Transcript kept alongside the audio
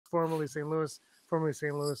formerly St. Louis,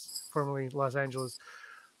 formerly Los Angeles,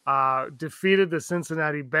 defeated the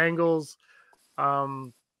Cincinnati Bengals.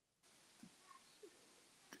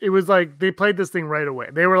 It was like they played this thing right away.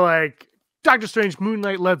 They were like, Doctor Strange, Moon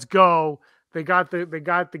Knight, let's go. They got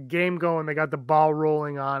the game going. They got the ball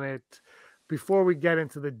rolling on it. Before we get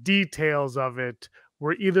into the details of it,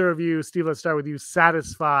 were either of you, Steve, let's start with you,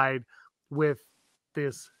 satisfied with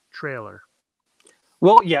this trailer?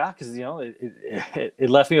 Well, yeah, because it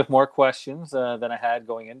left me with more questions than I had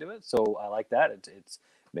going into it. So I like that.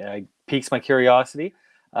 It piques my curiosity.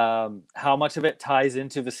 How much of it ties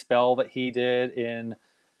into the spell that he did in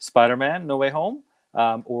Spider-Man: No Way Home,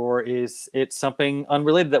 or is it something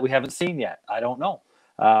unrelated that we haven't seen yet? I don't know.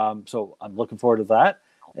 So I'm looking forward to that,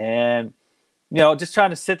 and just trying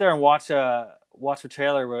to sit there and watch the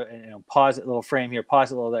trailer and pause it, little frame here,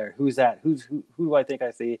 pause it, little there. Who's that? Who do I think I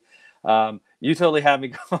see? You totally had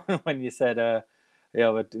me going when you said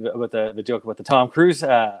with the joke about the Tom Cruise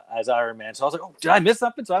as Iron Man. So I was like, oh, did I miss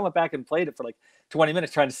something? So I went back and played it for like 20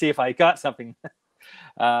 minutes trying to see if I got something.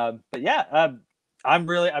 But yeah, I'm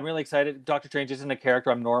really excited. Doctor Strange isn't a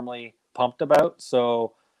character I'm normally pumped about,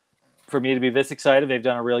 so for me to be this excited, they've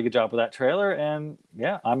done a really good job with that trailer, and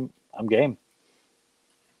yeah, I'm game.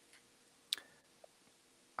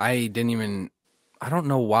 I don't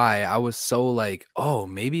know why I was so like, oh,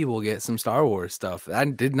 maybe we'll get some Star Wars stuff. I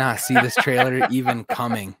did not see this trailer even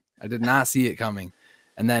coming. I did not see it coming.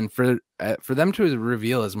 And then for them to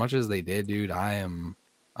reveal as much as they did, dude, I'm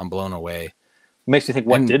blown away. Makes you think,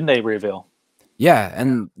 what didn't they reveal? Yeah,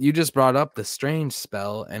 and you just brought up the Strange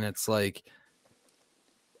spell, and it's like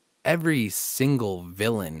every single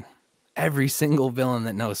villain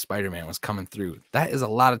that knows Spider-Man was coming through. That is a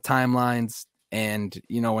lot of timelines. And,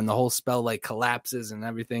 when the whole spell like collapses and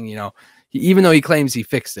everything, even though he claims he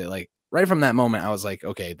fixed it, like right from that moment, I was like,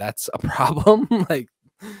 okay, that's a problem.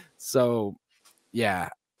 So yeah,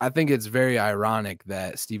 I think it's very ironic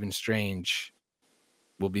that Stephen Strange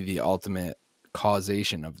will be the ultimate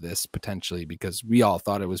causation of this potentially, because we all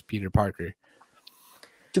thought it was Peter Parker.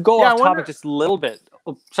 To go off topic just a little bit.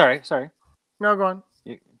 Oh, sorry. No, go on.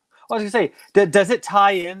 I was going to say, does it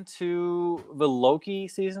tie into the Loki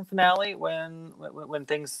season finale when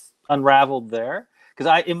things unraveled there?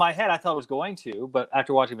 Because in my head I thought it was going to, but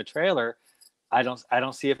after watching the trailer, I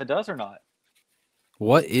don't see if it does or not.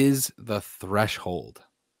 What is the threshold?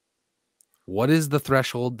 What is the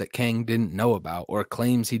threshold that Kang didn't know about, or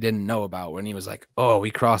claims he didn't know about, when he was like, oh,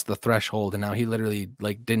 we crossed the threshold, and now he literally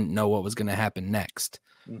like didn't know what was going to happen next?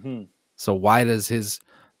 Mm-hmm. So why does his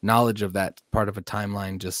knowledge of that part of a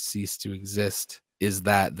timeline just cease to exist? Is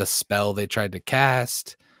that the spell they tried to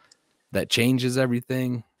cast that changes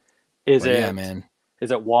everything? Is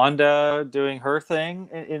it Wanda doing her thing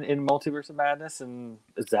in Multiverse of Madness, and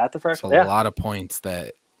is that the first? A lot of points.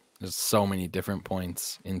 There's so many different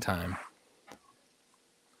points in time.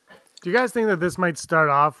 Do you guys think that this might start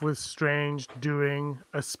off with Strange doing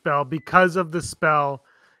a spell because of the spell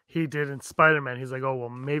he did in Spider-Man? He's like, oh, well,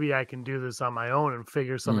 maybe I can do this on my own and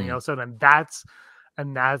figure something else out. And that's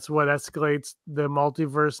what escalates the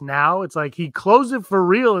multiverse now. It's like he closed it for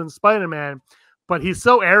real in Spider-Man, but he's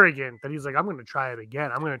so arrogant that he's like, I'm going to try it again.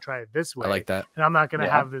 I'm going to try it this way. I like that. And I'm not going to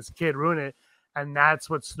have this kid ruin it. And that's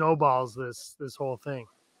what snowballs this whole thing.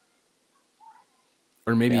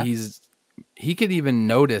 Or maybe he could even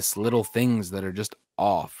notice little things that are just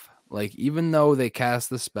off. Like, even though they cast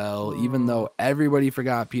the spell, even though everybody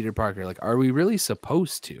forgot Peter Parker, like, are we really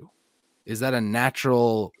supposed to? Is that a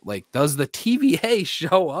natural, like, does the TVA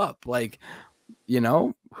show up? Like,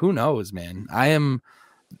 who knows, man?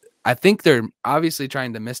 I think they're obviously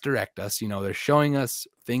trying to misdirect us. They're showing us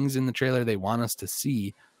things in the trailer they want us to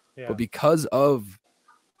see, but because of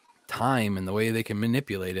time and the way they can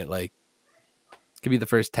manipulate it, like, it could be the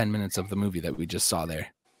first 10 minutes of the movie that we just saw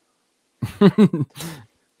there.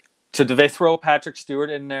 So do they throw Patrick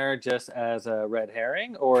Stewart in there just as a red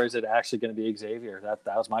herring, or is it actually going to be Xavier?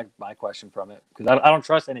 That was my question from it, because I don't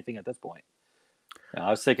trust anything at this point.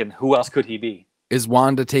 I was thinking, who else could he be? Is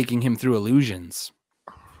Wanda taking him through illusions?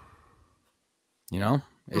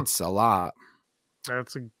 It's a lot.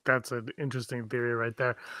 That's an interesting theory right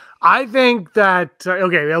there. I think that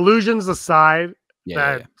illusions aside,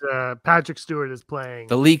 Patrick Stewart is playing.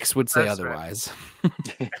 The leaks would say otherwise.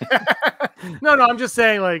 No, I'm just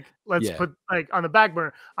saying, like, let's put like on the back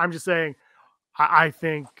burner. I'm just saying, I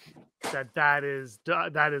think that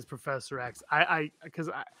is Professor X. Because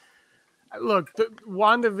look, the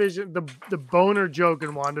WandaVision, the boner joke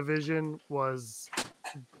in WandaVision was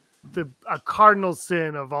a cardinal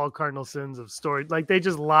sin of all cardinal sins of story. Like, they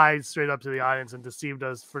just lied straight up to the audience and deceived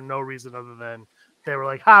us for no reason other than they were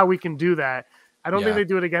like, we can do that. I don't think they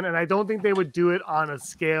do it again, and I don't think they would do it on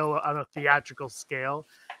a theatrical scale.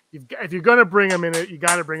 If you're gonna bring him in it, you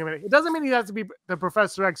got to bring him in it. It doesn't mean he has to be the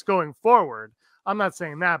Professor X going forward. I'm not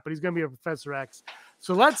saying that, but he's gonna be a Professor X.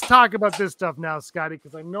 So let's talk about this stuff now, Scotty,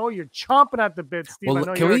 because I know you're chomping at the bit, Steve. Well, I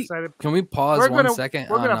know you're excited. Can we pause one second?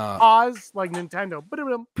 We're gonna pause like Nintendo.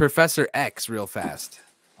 Professor X real fast,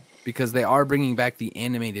 because they are bringing back the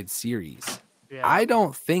animated series. Yeah. I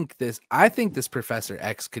think this Professor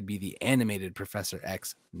X could be the animated Professor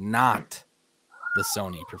X, not the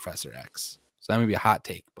Sony Professor X. So that may be a hot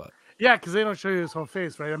take, but yeah, because they don't show you his whole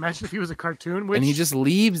face, right? Imagine if he was a cartoon, and he just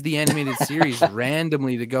leaves the animated series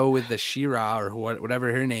randomly to go with the She-Ra or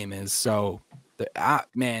whatever her name is. So,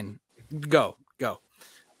 man, go.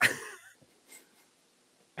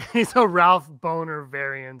 He's a Ralph Boner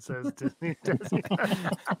variant, says Disney.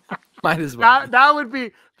 Might as well.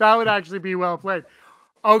 That would actually be well played.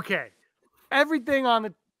 Okay, everything on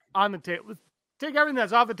the table. Take everything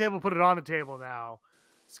that's off the table, put it on the table now.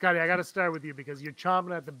 Scotty, I got to start with you because you're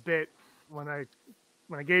chomping at the bit. When I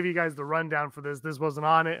gave you guys the rundown for this wasn't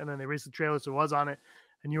on it, and then they released the trailer, so it was on it,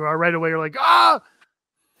 and you were right away. You're like,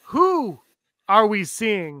 who are we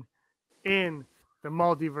seeing in the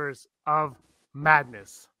multiverse of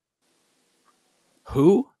madness?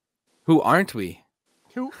 Who aren't we?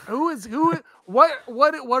 Who?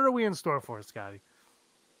 What are we in store for, Scotty?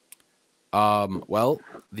 Well,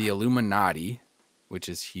 the Illuminati, which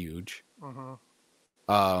is huge.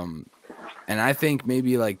 And I think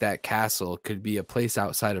maybe like that castle could be a place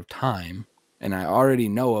outside of time, and I already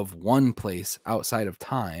know of one place outside of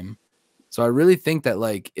time. So I really think that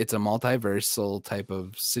like it's a multiversal type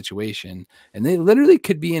of situation, and they literally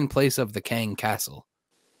could be in place of the Kang Castle,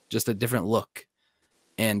 just a different look.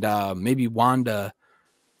 And maybe Wanda,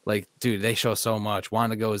 like, dude, they show so much.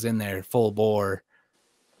 Wanda goes in there full bore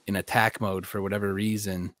in attack mode for whatever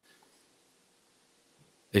reason.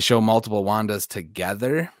 They show multiple Wandas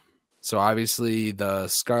together. So obviously the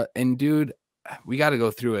Scarlet, and dude, we got to go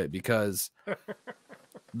through it because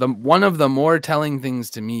one of the more telling things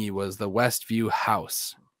to me was the Westview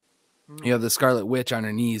house. You have the Scarlet Witch on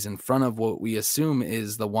her knees in front of what we assume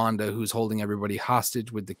is the Wanda who's holding everybody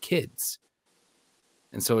hostage with the kids.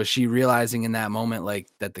 And so is she realizing in that moment like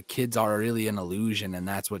that the kids are really an illusion, and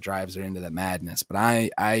that's what drives her into the madness? But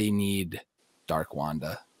I need Dark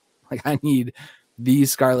Wanda. Like, I need the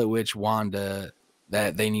Scarlet Witch Wanda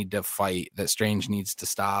that they need to fight, that Strange needs to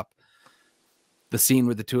stop. The scene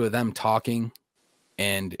with the two of them talking,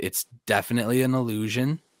 and it's definitely an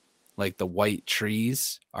illusion. Like, the white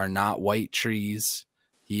trees are not white trees.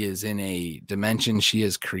 He is in a dimension she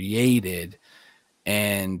has created.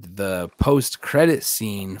 And the post-credit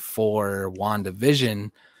scene for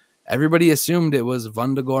WandaVision, everybody assumed it was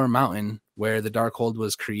Vundagore Mountain where the Darkhold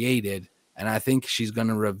was created. And I think she's going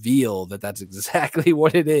to reveal that that's exactly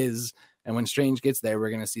what it is. And when Strange gets there,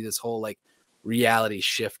 we're going to see this whole like reality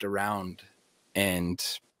shift around. And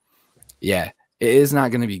yeah, it is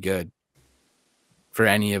not going to be good for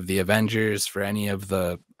any of the Avengers, for any of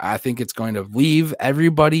the, I think it's going to leave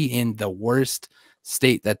everybody in the worst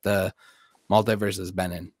state that the multiverse has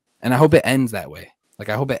been in. And I hope it ends that way. Like,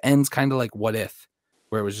 I hope it ends kind of like What If,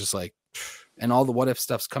 where it was just like, and all the What If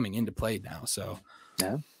stuff's coming into play now. So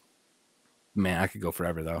yeah, man, I could go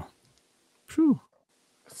forever though. Whew.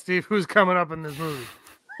 Steve, who's coming up in this movie?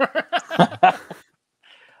 I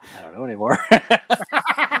don't know anymore.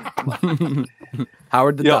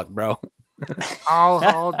 Howard the Duck, bro.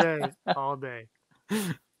 all day.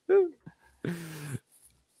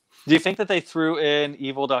 Do you think that they threw in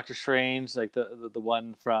evil Doctor Strange, like the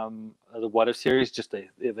one from the What If series? Just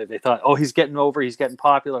they thought, oh, he's getting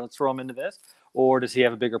popular, let's throw him into this? Or does he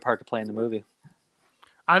have a bigger part to play in the movie?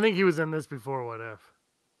 I think he was in this before What If.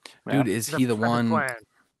 Dude, is he the one?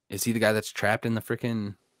 Is he the guy that's trapped in the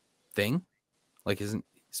freaking thing? Like, isn't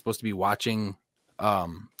he supposed to be watching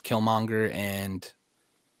Killmonger and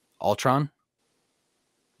Ultron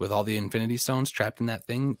with all the Infinity Stones trapped in that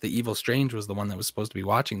thing? The evil Strange was the one that was supposed to be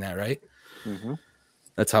watching that, right? Mm-hmm.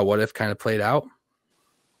 That's how What If kind of played out.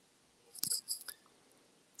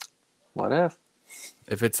 What if?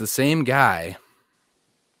 If it's the same guy,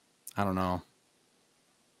 I don't know.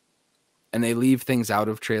 And they leave things out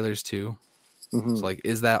of trailers too. Mm-hmm. So, like,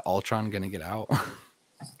 is that Ultron going to get out?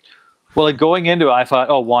 Well, like, going into it, I thought,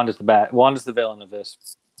 oh, Wanda's the villain of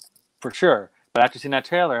this, for sure. But after seeing that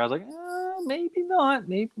trailer, I was like, maybe not.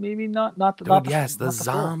 Maybe not. Dude, yes, the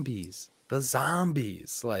zombies. The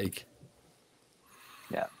zombies. Like,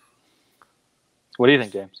 yeah. What do you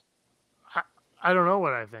think, James? I don't know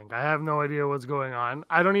what I think. I have no idea what's going on.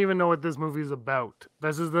 I don't even know what this movie's about.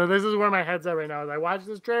 This is where my head's at right now. As I watch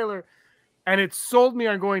this trailer, and it sold me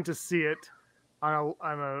on going to see it. on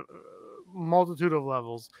a multitude of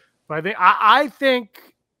levels. But I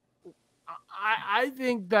think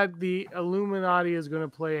that the Illuminati is going to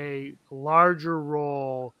play a larger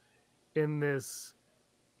role in this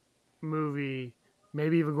movie,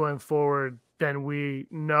 maybe even going forward, than we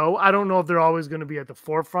know. I don't know if they're always going to be at the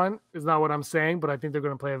forefront, is not what I'm saying, but I think they're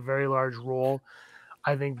going to play a very large role.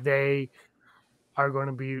 I think they are going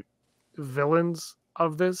to be villains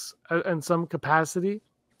of this in some capacity.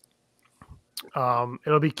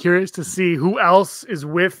 It'll be curious to see who else is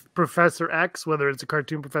with Professor X, whether it's a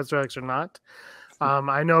cartoon Professor X or not.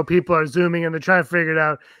 I know people are zooming and they're trying to figure it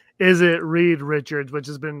out. Is it Reed Richards, which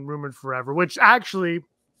has been rumored forever, which actually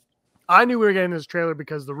I knew we were getting this trailer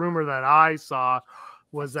because the rumor that I saw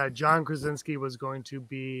was that John Krasinski was going to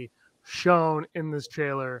be shown in this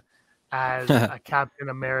trailer as a Captain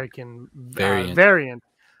American variant.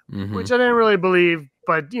 Mm-hmm. Which I didn't really believe,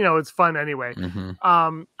 but you know, it's fun anyway.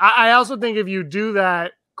 Mm-hmm. I also think if you do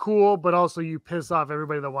that, cool, but also you piss off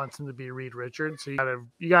everybody that wants him to be Reed Richards. So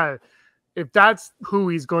you gotta, if that's who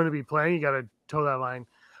he's going to be playing, you gotta toe that line.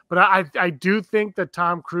 But I do think that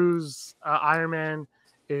Tom Cruise Iron Man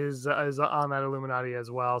is on that Illuminati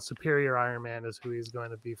as well. Superior Iron Man is who he's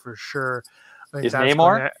going to be for sure. Is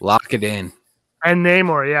Namor? Lock it in. And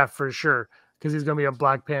Namor, yeah, for sure. Because he's going to be a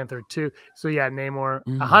Black Panther too. So yeah, Namor,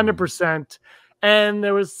 100%. And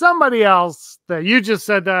there was somebody else that you just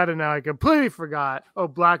said that, and now I completely forgot. Oh,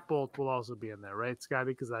 Black Bolt will also be in there, right,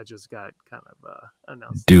 Scotty? Because that just got kind of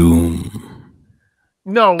announced. Doom.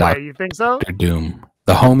 No way, you think so? Doom.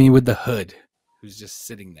 The homie with the hood who's just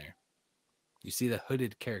sitting there. You see the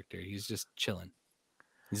hooded character. He's just chilling.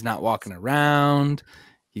 He's not walking around.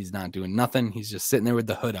 He's not doing nothing. He's just sitting there with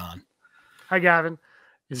the hood on. Hi, Gavin.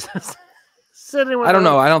 He's just sitting with I don't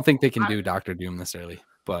know. I don't think they can do Dr. Doom this early,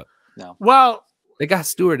 but no. Well, they got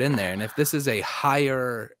Stewart in there, and if this is a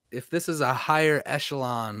higher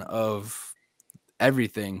echelon of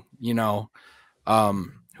everything, you know,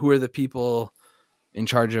 who are the people in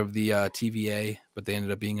charge of the TVA, but they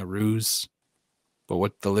ended up being a ruse? But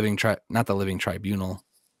what not the Living Tribunal,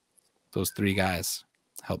 those three guys,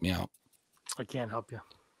 help me out. I can't help you.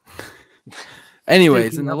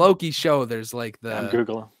 Anyways, in the Loki show, there's like I'm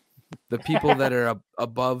Googling. the people that are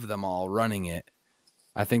above them all running it.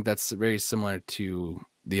 I think that's very similar to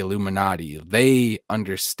the Illuminati. They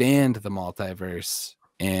understand the multiverse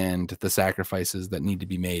and the sacrifices that need to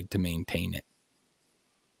be made to maintain it.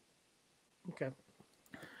 Okay.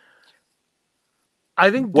 I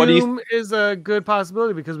think Doom is a good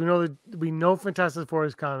possibility because we know Fantastic Four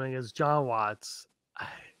is coming as John Watts.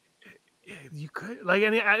 You could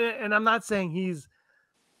and I'm not saying he's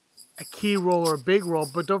a key role or a big role,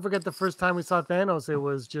 but don't forget the first time we saw Thanos, it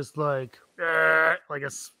was just like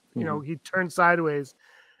he turned sideways.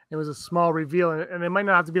 It was a small reveal, and it might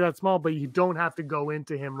not have to be that small, but you don't have to go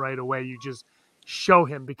into him right away. You just show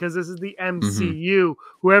him because this is the MCU. Mm-hmm.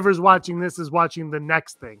 Whoever's watching this is watching the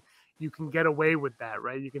next thing. You can get away with that,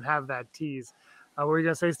 right? You can have that tease. What were you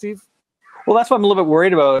gonna say, Steve? Well, that's why I'm a little bit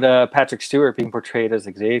worried about Patrick Stewart being portrayed as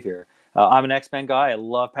Xavier. I'm an X-Men guy. I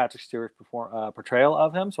love Patrick Stewart's portrayal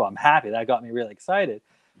of him, so I'm happy. That got me really excited.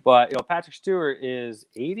 But Patrick Stewart is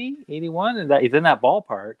 80, 81, and he's in that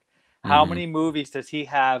ballpark. How many movies does he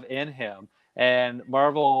have in him? And the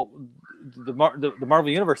Marvel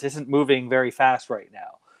Universe isn't moving very fast right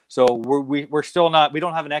now. So we're still not. We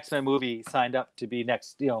don't have an X-Men movie signed up to be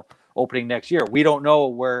next, opening next year. We don't know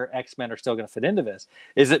where X-Men are still going to fit into this.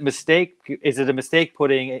 Is it a mistake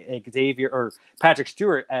putting Xavier or Patrick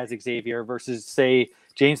Stewart as Xavier versus, say,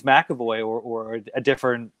 James McAvoy or a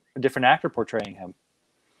different actor portraying him?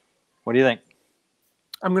 What do you think?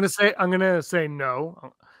 I'm gonna say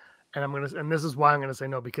no, and this is why I'm gonna say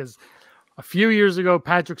no, because a few years ago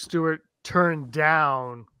Patrick Stewart turned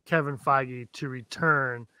down Kevin Feige to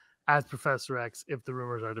return as Professor X if the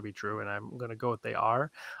rumors are to be true, and I'm going to go with they are.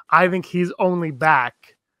 I think he's only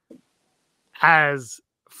back as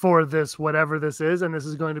for this, whatever this is, and this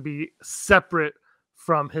is going to be separate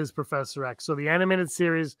from his Professor X. So the animated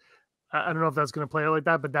series, I don't know if that's going to play out like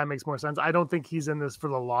that, but that makes more sense. I don't think he's in this for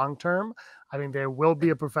the long term. I think there will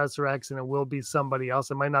be a Professor X and it will be somebody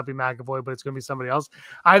else. It might not be McAvoy, but it's going to be somebody else.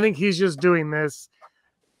 I think he's just doing this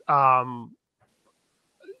as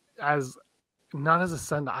not as a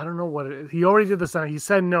son. I don't know what it is. He already did the son. He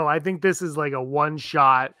said no. I think this is like a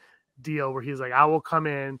one-shot deal where he's like, I will come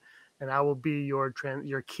in and I will be your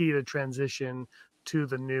key to transition to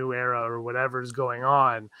the new era or whatever is going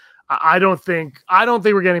on. I don't think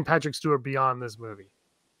we're getting Patrick Stewart beyond this movie.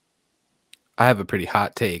 I have a pretty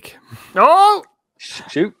hot take. Oh,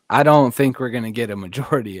 shoot! I don't think we're gonna get a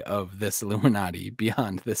majority of this Illuminati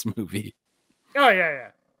beyond this movie. Oh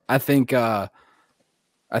yeah. I think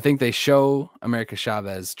I think they show America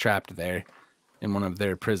Chavez trapped there in one of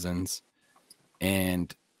their prisons.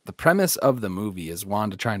 And the premise of the movie is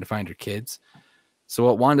Wanda trying to find her kids. So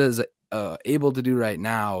what Wanda is able to do right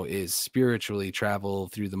now is spiritually travel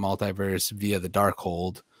through the multiverse via the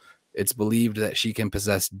Darkhold. It's believed that she can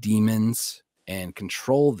possess demons and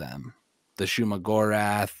control them. The Shuma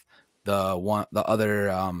Gorath, the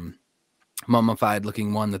other mummified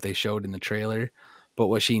looking one that they showed in the trailer. But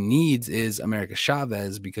what she needs is America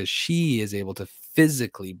Chavez, because she is able to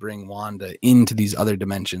physically bring Wanda into these other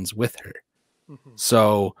dimensions with her. Mhm.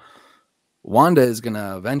 So Wanda is going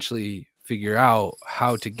to eventually figure out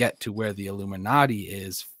how to get to where the Illuminati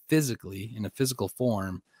is physically, in a physical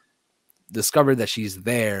form, discover that she's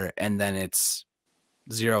there, and then it's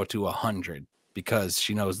 0 to 100 because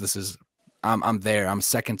she knows this is, I'm there. I'm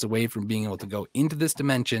seconds away from being able to go into this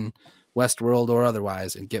dimension, Westworld or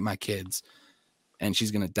otherwise, and get my kids. And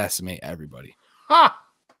she's going to decimate everybody. Ha!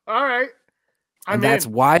 All right. And that's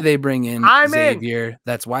why they bring in Xavier.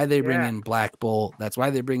 That's why they bring in Black Bolt. That's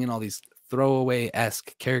why they bring in all these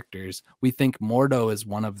throwaway-esque characters. We think Mordo is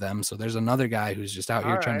one of them. So there's another guy who's just out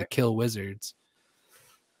here trying to kill wizards.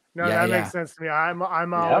 No, that makes sense to me. I'm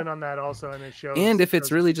all in on that also, and it shows. And if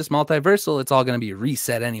it's really just multiversal, it's all going to be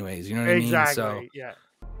reset anyways. You know what I mean? So yeah.